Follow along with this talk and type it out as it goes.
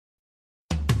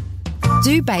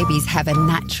Do babies have a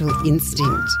natural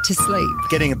instinct to sleep?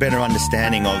 Getting a better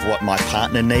understanding of what my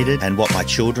partner needed and what my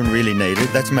children really needed,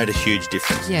 that's made a huge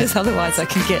difference. Yeah. Because otherwise I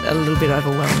can get a little bit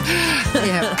overwhelmed.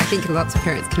 Yeah, I think lots of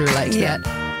parents can relate to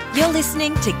that. You're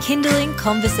listening to Kindling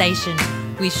Conversation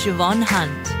with Siobhan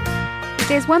Hunt. If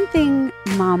there's one thing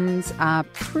mums are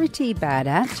pretty bad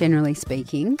at, generally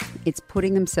speaking, it's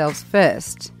putting themselves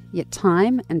first. Yet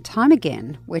time and time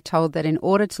again, we're told that in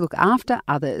order to look after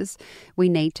others, we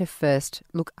need to first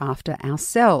look after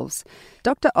ourselves.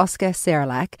 Dr. Oscar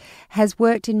Serelak has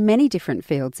worked in many different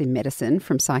fields in medicine,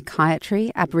 from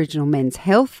psychiatry, Aboriginal men's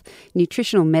health,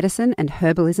 nutritional medicine and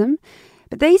herbalism.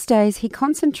 But these days he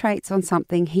concentrates on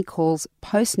something he calls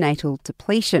postnatal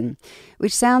depletion,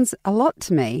 which sounds a lot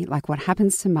to me like what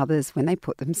happens to mothers when they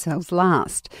put themselves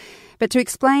last. But to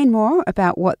explain more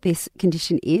about what this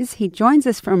condition is, he joins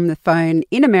us from the phone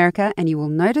in America, and you will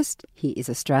notice he is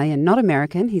Australian, not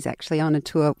American. He's actually on a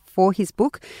tour for his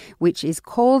book, which is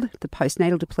called The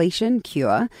Postnatal Depletion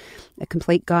Cure, a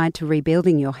complete guide to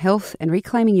rebuilding your health and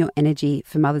reclaiming your energy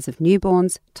for mothers of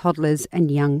newborns, toddlers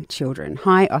and young children.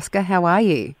 Hi, Oscar. How are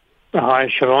you? Hi,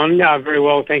 Siobhan. Very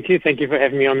well, thank you. Thank you for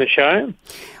having me on the show.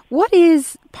 What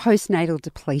is postnatal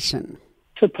depletion?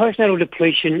 So postnatal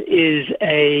depletion is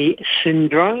a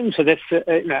syndrome. So that's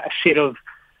a set of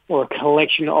or a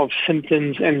collection of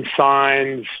symptoms and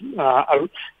signs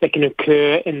that can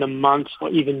occur in the months or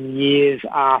even years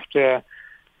after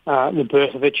the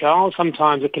birth of a child.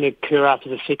 Sometimes it can occur after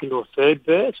the second or third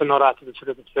birth, so not after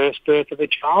the first birth of a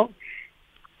child.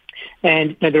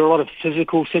 And there are a lot of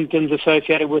physical symptoms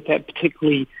associated with that,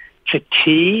 particularly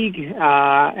fatigue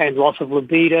and loss of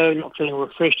libido, not feeling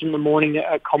refreshed in the morning,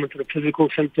 are common sort of physical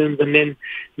symptoms. And then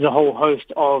there's a whole host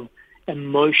of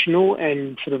emotional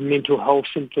and sort of mental health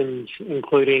symptoms,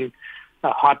 including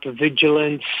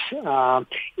hypervigilance,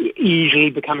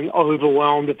 easily becoming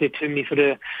overwhelmed if there are too many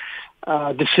sort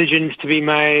of decisions to be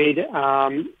made,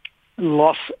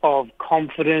 loss of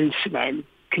confidence,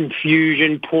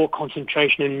 confusion, poor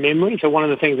concentration and memory. So one of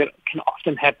the things that can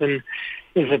often happen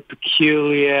is a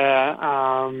peculiar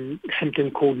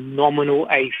symptom called nominal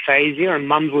aphasia, and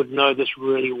mums would know this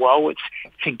really well. It's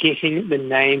forgetting the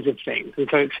names of things. And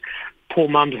so it's poor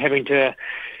mums having to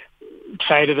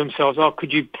say to themselves, oh,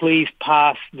 could you please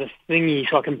pass the thingy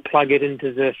so I can plug it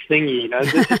into the thingy?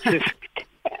 It's just...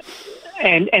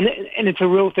 And it's a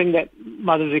real thing that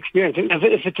mothers experience.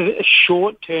 If it's a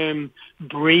short-term,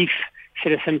 brief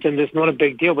set of symptoms, it's not a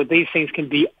big deal, but these things can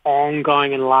be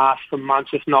ongoing and last for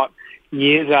months, if not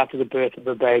years after the birth of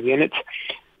a baby. And it's,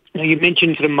 you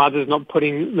mentioned sort of mothers not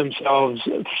putting themselves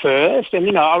first,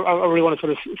 and I really want to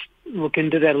sort of look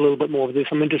into that a little bit more. There's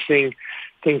some interesting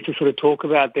things to sort of talk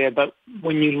about there. But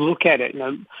when you look at it,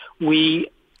 we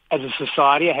as a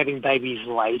society are having babies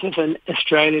later. So in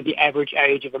Australia, the average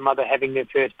age of a mother having their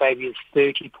first baby is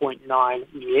 30.9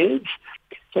 years.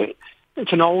 So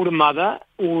it's an older mother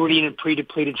already in a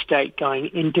pre-depleted state going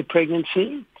into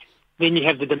pregnancy. Then you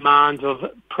have the demands of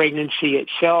pregnancy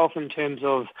itself in terms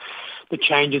of the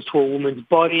changes to a woman's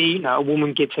body. A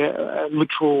woman gets a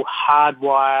literal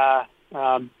hardwire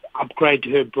upgrade to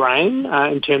her brain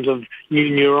in terms of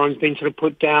new neurons being sort of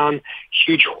put down,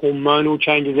 huge hormonal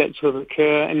changes that sort of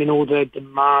occur, and then all the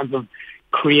demands of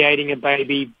creating a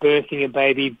baby, birthing a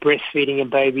baby, breastfeeding a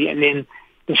baby, and then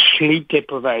the sleep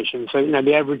deprivation. So,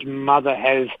 the average mother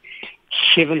has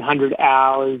 700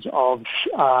 hours of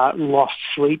lost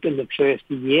sleep in the first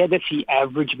year. That's the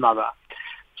average mother.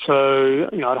 So,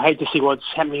 I'd hate to see what's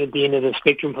happening at the end of the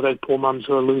spectrum for those poor mums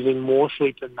who are losing more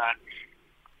sleep than that.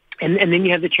 And then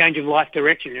you have the change of life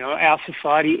direction. Our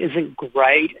society isn't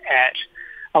great at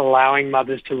allowing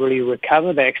mothers to really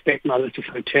recover. They expect mothers to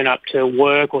sort of turn up to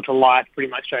work or to life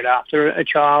pretty much straight after a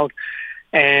child.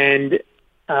 And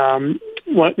one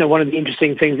of the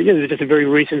interesting things, there's just a very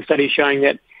recent study showing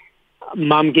that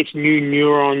mum gets new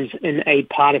neurons in a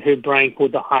part of her brain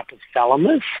called the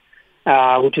hypothalamus,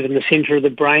 which is in the center of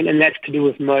the brain, and that's to do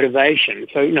with motivation.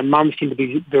 So, mums tend to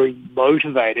be very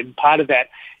motivated. Part of that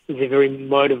is they're very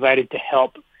motivated to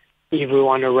help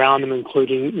everyone around them,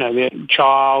 including, their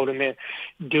child, and they're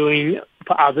doing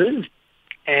for others.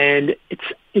 And it's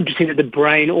interesting that the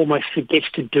brain almost forgets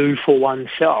to do for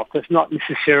oneself. It's not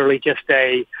necessarily just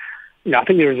I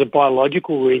think there is a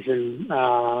biological reason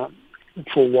for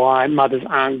why mothers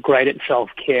aren't great at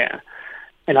self-care.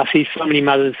 And I see so many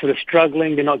mothers sort of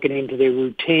struggling. They're not getting into their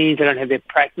routines. They don't have their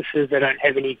practices. They don't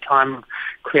have any time of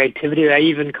creativity. They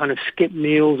even kind of skip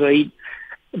meals or eat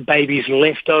babies'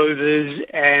 leftovers,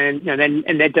 and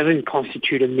and that doesn't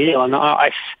constitute a meal. And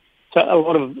so a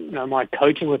lot of my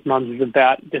coaching with mums is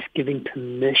about just giving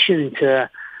permission to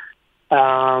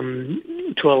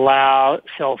to allow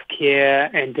self-care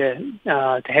and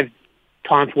to have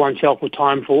time for oneself or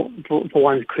time for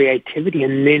one's creativity,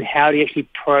 and then how do you actually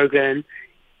program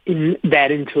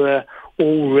that into a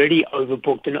already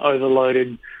overbooked and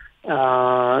overloaded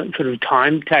sort of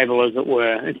timetable, as it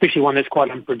were, especially one that's quite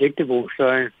unpredictable.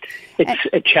 So it's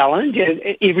a challenge.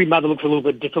 Every mother looks a little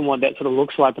bit different what that sort of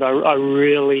looks like, but I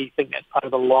really think that's part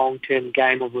of the long-term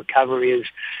game of recovery is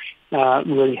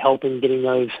really helping getting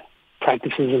those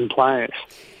practices in place.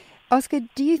 Oscar,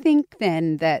 do you think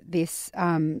then that this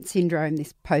syndrome,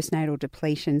 this postnatal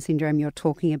depletion syndrome you're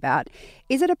talking about,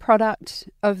 is it a product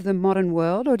of the modern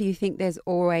world, or do you think there's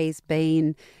always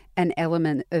been an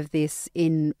element of this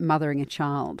in mothering a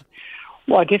child?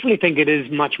 Well, I definitely think it is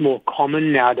much more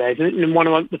common nowadays. And one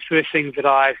of the first things that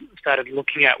I started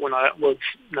looking at when I was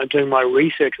doing my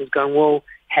research was going, well,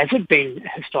 has it been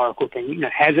a historical thing?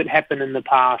 Has it happened in the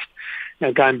past,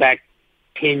 going back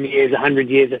 10 years, 100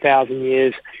 years, 1,000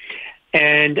 years?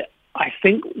 And I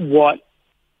think when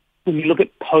you look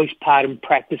at postpartum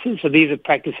practices, so these are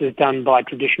practices done by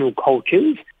traditional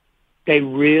cultures, they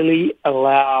really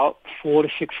allow 4 to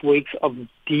 6 weeks of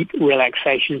deep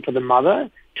relaxation for the mother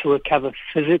to recover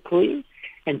physically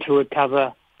and to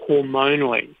recover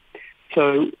hormonally.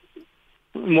 So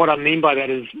what I mean by that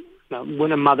is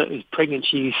when a mother is pregnant,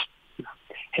 she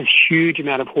has huge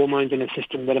amount of hormones in her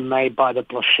system that are made by the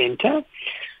placenta.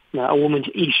 A woman's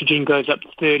estrogen goes up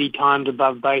 30 times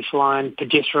above baseline,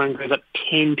 progesterone goes up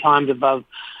 10 times above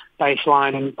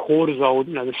baseline, and cortisol,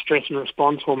 the stress and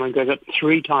response hormone, goes up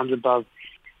 3 times above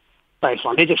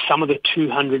baseline. They're just some of the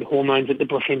 200 hormones that the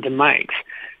placenta makes.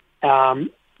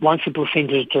 Once the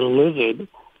placenta is delivered,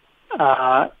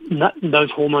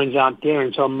 those hormones aren't there,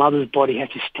 and so a mother's body has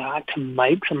to start to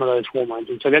make some of those hormones.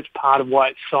 And so that's part of why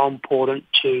it's so important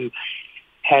to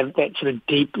have that sort of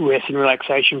deep rest and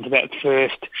relaxation for that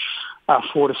first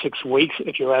 4 to 6 weeks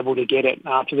if you're able to get it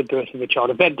after the birth of a child.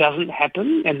 If that doesn't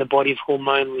happen and the body's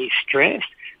hormonally stressed,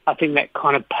 I think that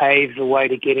kind of paves the way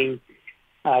to getting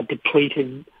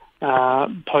depleted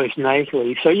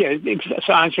postnatally.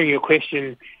 So answering your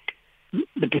question,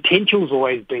 the potential's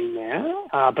always been there,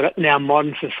 but in our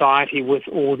modern society, with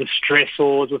all the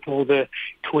stressors, with all the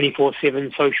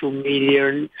 24/7 social media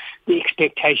and the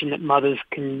expectation that mothers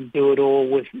can do it all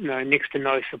with next to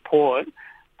no support,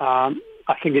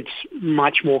 I think it's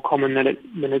much more common than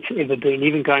it's ever been,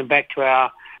 even going back to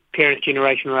our parents'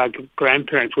 generation or our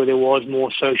grandparents, where there was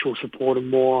more social support and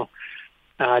more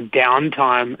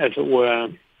downtime, as it were.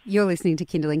 You're listening to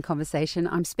Kindling Conversation.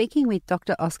 I'm speaking with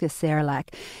Dr. Oscar Serralak.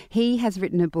 He has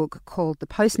written a book called The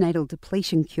Postnatal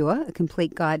Depletion Cure, a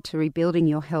complete guide to rebuilding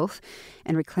your health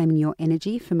and reclaiming your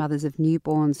energy for mothers of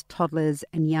newborns, toddlers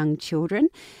and young children.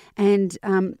 And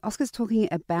Oscar's talking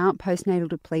about postnatal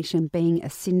depletion being a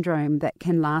syndrome that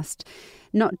can last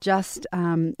not just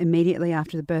immediately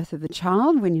after the birth of the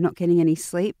child when you're not getting any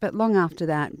sleep, but long after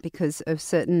that because of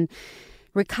certain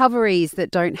recoveries that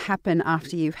don't happen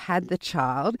after you've had the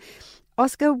child.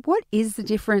 Oscar, what is the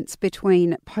difference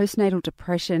between postnatal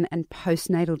depression and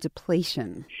postnatal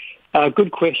depletion?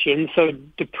 Good question. So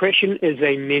depression is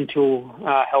a mental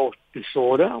health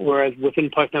disorder, whereas within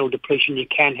postnatal depletion you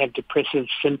can have depressive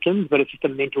symptoms, but it's just a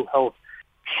mental health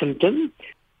symptom.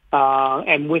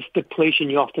 And with depletion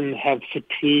you often have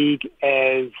fatigue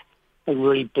as a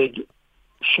really big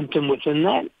symptom within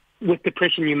that. With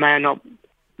depression you may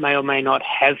or may not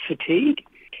have fatigue.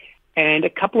 And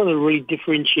a couple of the really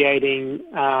differentiating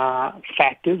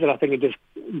factors that I think are just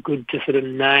good to sort of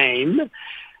name,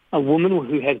 a woman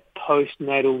who has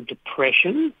postnatal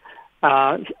depression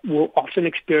will often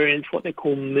experience what they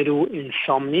call middle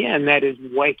insomnia, and that is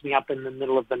waking up in the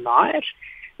middle of the night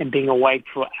and being awake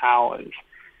for hours.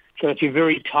 So if you're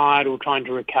very tired or trying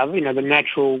to recover, the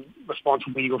natural response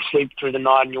will be you'll sleep through the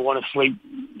night and you'll want to sleep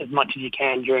as much as you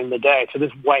can during the day. So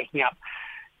this waking up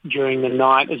during the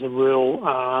night is a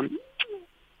real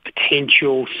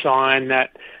potential sign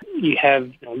that you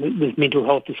have this mental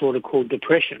health disorder called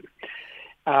depression.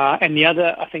 And the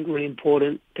other, I think, really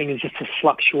important thing is just the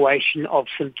fluctuation of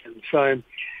symptoms. So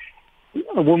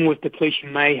a woman with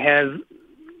depletion may have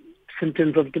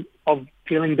symptoms of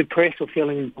feeling depressed or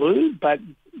feeling blue, but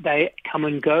they come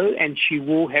and go, and she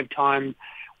will have time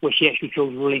where she actually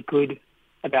feels really good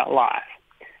about life.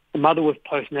 The mother with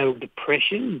postnatal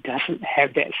depression doesn't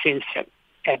have that sense that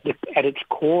at its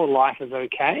core life is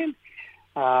okay,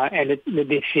 and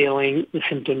they're feeling the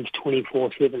symptoms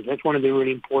 24/7. That's one of the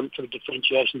really important sort of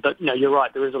differentiations. But you're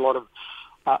right, there is a lot of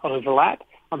overlap.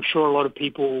 I'm sure a lot of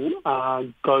people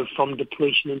go from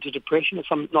depletion into depression. It's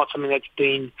not something that's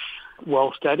been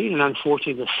well studied, and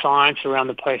unfortunately the science around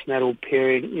the postnatal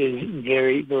period is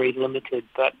very, very limited.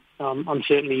 But I'm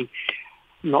certainly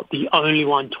not the only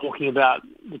one talking about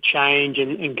the change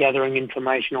and gathering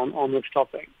information on this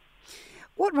topic.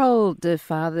 What role do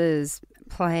fathers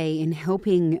play in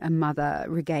helping a mother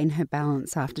regain her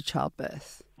balance after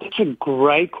childbirth? That's a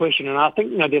great question, and I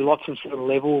think there are lots of sort of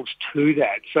levels to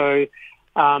that. So,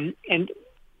 and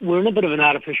we're in a bit of an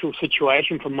artificial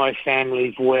situation for most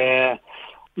families where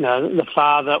the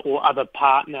father or other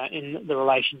partner in the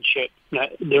relationship,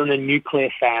 they're in a nuclear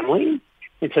family,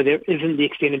 and so there isn't the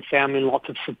extended family and lots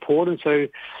of support, and so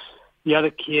the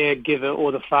other caregiver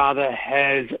or the father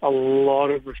has a lot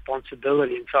of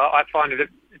responsibility. And so I find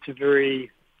it's a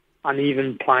very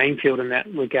uneven playing field in that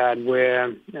regard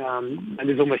where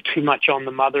there's almost too much on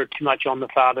the mother, too much on the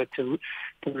father for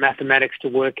the mathematics to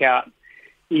work out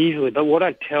easily. But what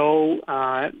I tell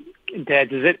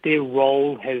dads is that their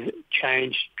role has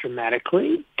changed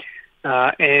dramatically,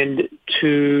 and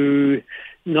to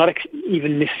not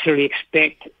even necessarily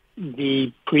expect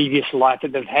the previous life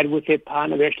that they've had with their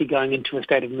partner. They're actually going into a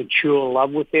state of mature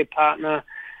love with their partner,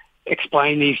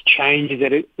 explain these changes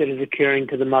that is occurring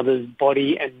to the mother's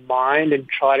body and mind, and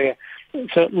try to,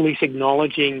 so at least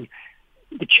acknowledging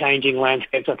the changing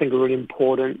landscapes, I think, a really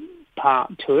important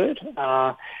part to it.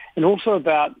 And also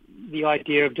about the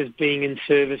idea of just being in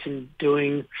service and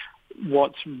doing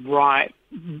what's right,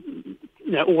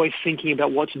 always thinking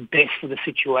about what's best for the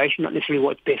situation, not necessarily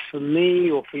what's best for me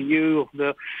or for you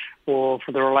or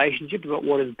for the relationship, but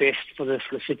what is best for the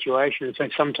situation. And so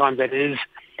sometimes that is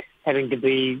having to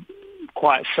be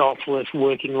quite selfless,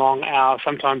 working long hours.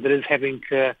 Sometimes it is having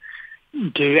to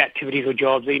do activities or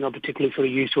jobs that you're not particularly sort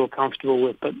of used to or comfortable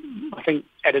with. But I think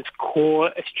at its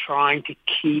core, it's trying to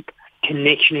keep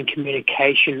connection and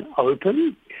communication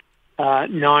open,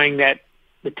 knowing that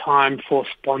the time for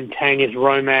spontaneous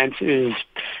romance is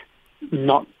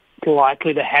not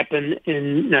likely to happen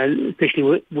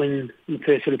especially when the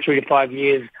first sort of 3 to 5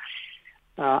 years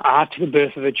after the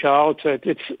birth of a child. So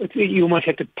you almost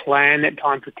have to plan that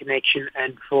time for connection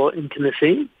and for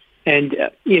intimacy. And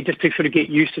just to sort of get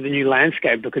used to the new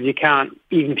landscape, because you can't,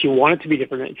 even if you want it to be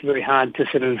different, it's very hard to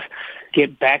sort of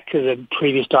get back to the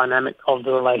previous dynamic of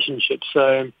the relationship.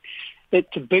 So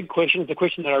it's a big question. It's a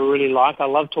question that I really like. I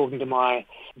love talking to my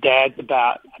dads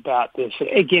about this.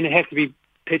 Again, it has to be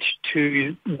pitched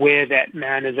to where that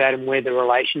man is at and where the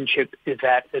relationship is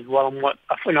at as well. And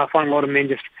I find a lot of men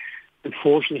just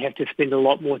unfortunately have to spend a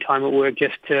lot more time at work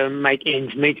just to make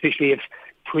ends meet, especially if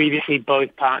previously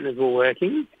both partners were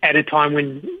working at a time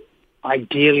when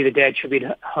ideally the dad should be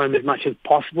at home as much as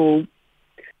possible.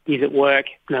 He's at work,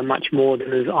 much more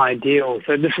than is ideal.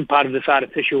 So this is part of this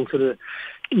artificial sort of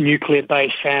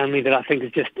nuclear-based family that I think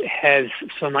has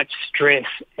so much stress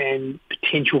and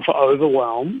potential for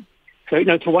overwhelm. So,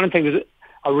 so one of the things that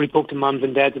I really talk to mums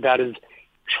and dads about is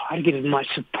try to get as much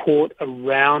support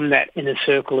around that inner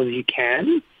circle as you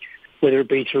can, whether it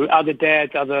be through other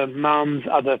dads, other mums,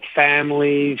 other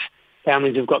families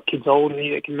who've got kids older than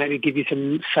you that can maybe give you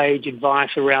some sage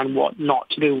advice around what not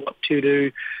to do, what to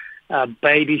do.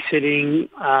 Babysitting,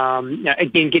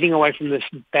 again, getting away from this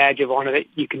badge of honour that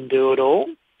you can do it all.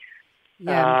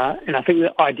 Yeah. And I think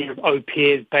the idea of au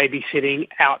pairs, babysitting,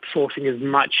 outsourcing as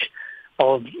much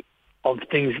of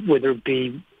things, whether it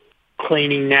be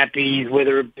cleaning nappies,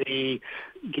 whether it be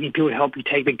getting people to help you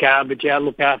take the garbage out,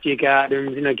 look after your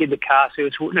gardens, get the car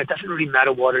service. It doesn't really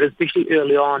matter what it is, especially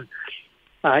early on.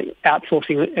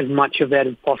 Outsourcing as much of that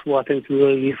as possible, I think, is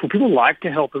really useful. People like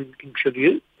to help and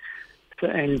contribute.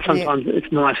 And sometimes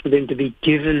it's nice for them to be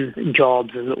given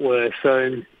jobs, as it were.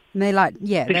 So they like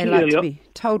to be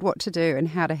told what to do and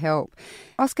how to help.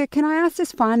 Oscar, can I ask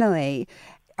this finally?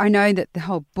 I know that the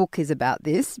whole book is about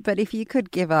this, but if you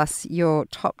could give us your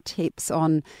top tips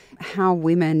on how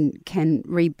women can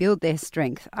rebuild their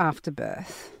strength after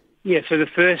birth. Yeah, so the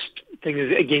first thing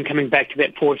is, again, coming back to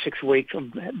that 4 to 6 weeks of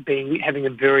having a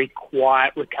very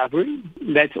quiet recovery.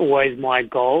 That's always my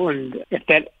goal, and if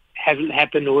that hasn't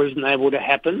happened or isn't able to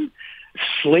happen,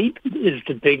 sleep is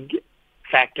the big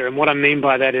factor. And what I mean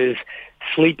by that is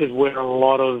sleep is where a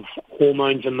lot of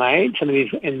hormones are made. Some of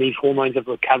these hormones of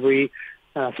recovery,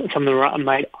 some of them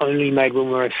are only made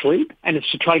when we're asleep. And it's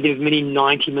to try to get as many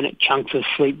 90-minute chunks of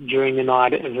sleep during the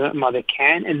night as a mother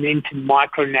can, and then to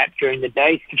micro-nap during the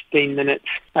day, 15 minutes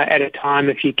at a time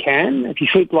if you can. If you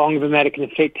sleep longer than that, it can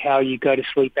affect how you go to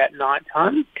sleep at night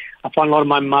time. I find a lot of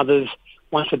my mothers,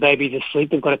 once the baby's asleep,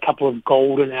 they've got a couple of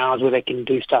golden hours where they can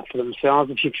do stuff for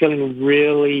themselves. If you're feeling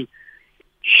really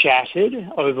shattered,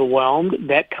 overwhelmed,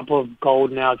 that couple of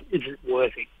golden hours isn't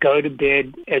worth it. Go to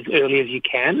bed as early as you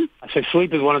can. So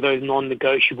sleep is one of those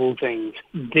non-negotiable things.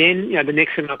 Then, the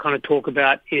next thing I kind of talk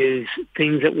about is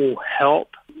things that will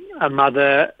help a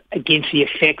mother against the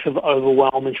effects of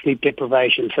overwhelm and sleep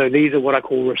deprivation. So these are what I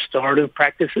call restorative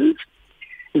practices,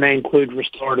 and they include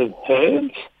restorative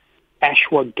herbs.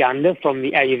 Ashwagandha from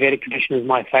the Ayurvedic tradition is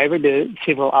my favourite. There are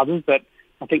several others, but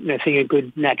I think seeing a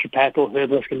good naturopath or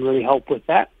herbalist can really help with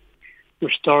that.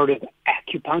 Restorative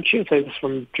acupuncture, so this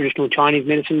from traditional Chinese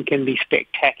medicine, can be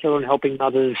spectacular in helping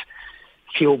mothers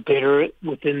feel better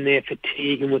within their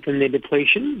fatigue and within their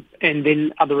depletion. And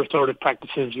then other restorative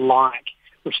practices like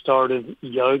restorative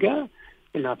yoga.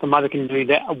 If a mother can do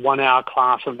that, a 1-hour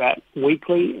class of that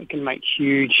weekly, it can make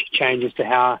huge changes to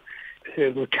how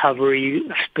her recovery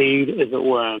speed, as it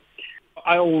were.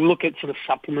 I'll look at sort of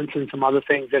supplements and some other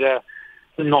things that are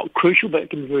not crucial, but it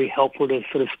can be very helpful to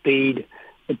sort of speed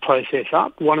the process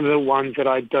up. One of the ones that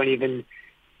I don't even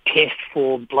test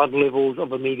for blood levels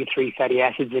of omega-3 fatty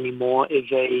acids anymore is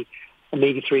a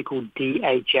omega-3 called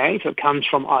DHA. So it comes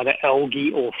from either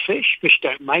algae or fish. Fish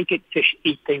don't make it. Fish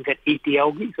eat things that eat the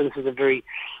algae. So this is a very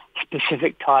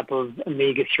specific type of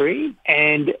omega-3.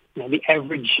 And the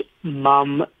average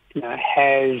mum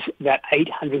has about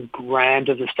 800 grams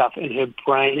of the stuff in her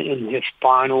brain and in her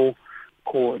spinal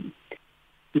cord.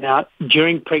 Now,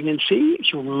 during pregnancy,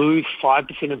 she'll lose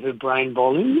 5% of her brain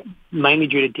volume, mainly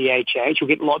due to DHA. She'll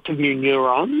get lots of new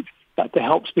neurons, but to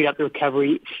help speed up the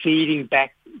recovery, feeding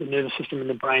back the nervous system in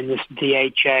the brain, this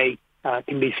DHA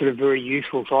can be sort of very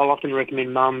useful. So I'll often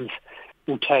recommend mums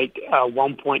will take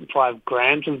 1.5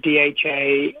 grams of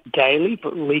DHA daily for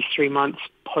at least 3 months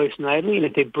postnatally, and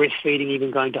if they're breastfeeding,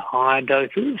 even going to higher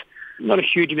doses. Not a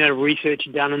huge amount of research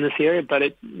done in this area, but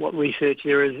what research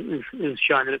there is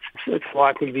shown that it's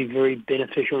likely to be very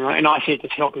beneficial. And I see it as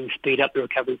helping speed up the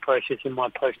recovery process in my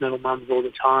postnatal mums all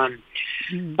the time.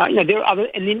 There are other,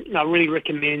 and then I really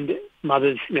recommend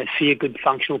mothers see a good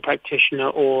functional practitioner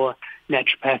or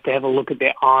naturopath to have a look at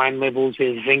their iron levels,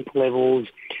 their zinc levels,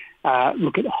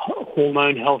 look at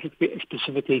hormone health,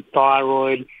 specifically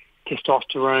thyroid,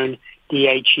 testosterone,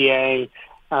 DHEA,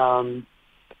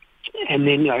 and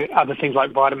then other things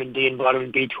like vitamin D and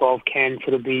vitamin B12 can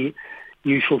sort of be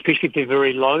useful, especially if they're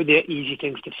very low. They're easy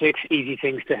things to fix, easy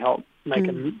things to help make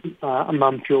a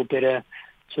mum feel better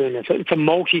sooner. So it's a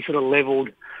multi sort of leveled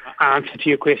answer to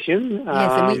your question.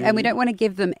 Yes, and we don't want to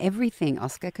give them everything,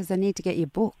 Oscar, because they need to get your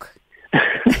book.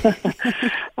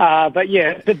 But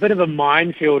yeah, it's a bit of a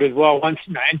minefield as well.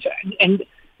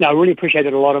 I really appreciate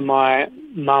that a lot of my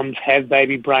mums have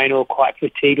baby brain or quite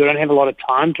fatigued or don't have a lot of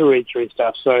time to read through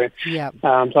stuff. So,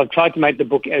 so I've tried to make the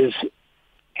book as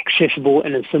accessible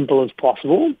and as simple as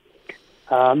possible.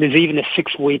 There's even a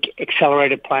 6-week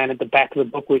accelerated plan at the back of the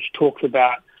book which talks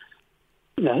about,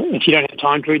 if you don't have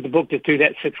time to read the book, just do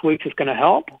that 6 weeks. It's going to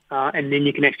help. And then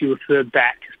you can actually refer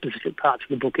back to specific parts of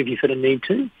the book if you sort of need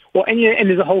to. Well, and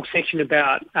there's a whole section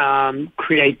about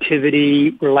creativity,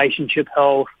 relationship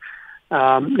health,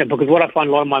 because what I find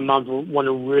a lot of my mums will want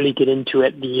to really get into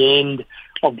at the end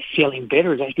of feeling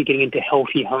better is actually getting into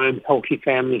healthy home, healthy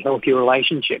family, healthy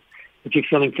relationship. If you're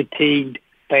feeling fatigued,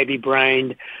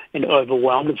 baby-brained and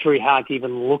overwhelmed, it's very hard to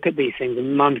even look at these things.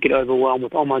 And mums get overwhelmed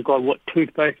with, oh, my God, what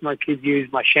toothpaste my kids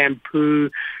use, my shampoo,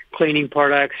 cleaning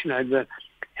products, the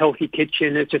healthy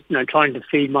kitchen. It's just, trying to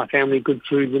feed my family good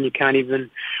food when you can't even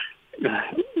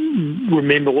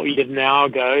remember what you did an hour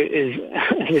ago is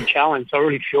a challenge. So I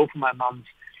really feel for my mums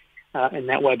in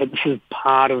that way. But this is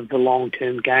part of the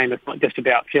long-term game. It's not just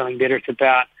about feeling better. It's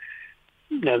about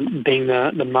being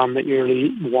the mum that you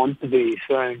really want to be.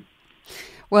 So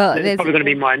well, it's probably going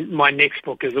to be my next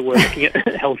book, as it were, looking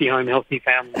at healthy home, healthy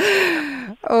family.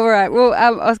 All right. Well,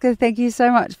 Oscar, thank you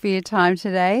so much for your time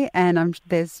today. And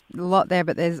there's a lot there,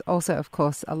 but there's also, of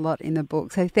course, a lot in the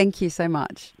book. So thank you so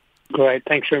much. Great.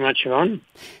 Thanks very much, Siobhan.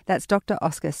 That's Dr.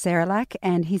 Oscar Serelak,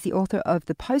 and he's the author of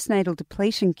The Postnatal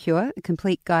Depletion Cure, a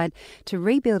complete guide to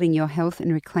rebuilding your health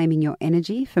and reclaiming your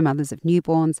energy for mothers of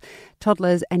newborns,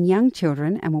 toddlers and young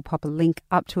children, and we'll pop a link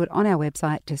up to it on our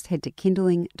website. Just head to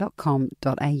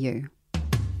kindling.com.au.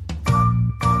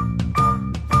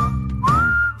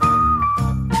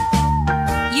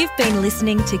 You've been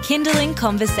listening to Kindling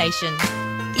Conversation.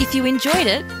 If you enjoyed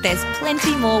it, there's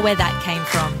plenty more where that came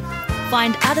from.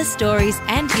 Find other stories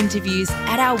and interviews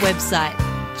at our website.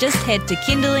 Just head to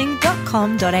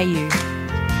kindling.com.au.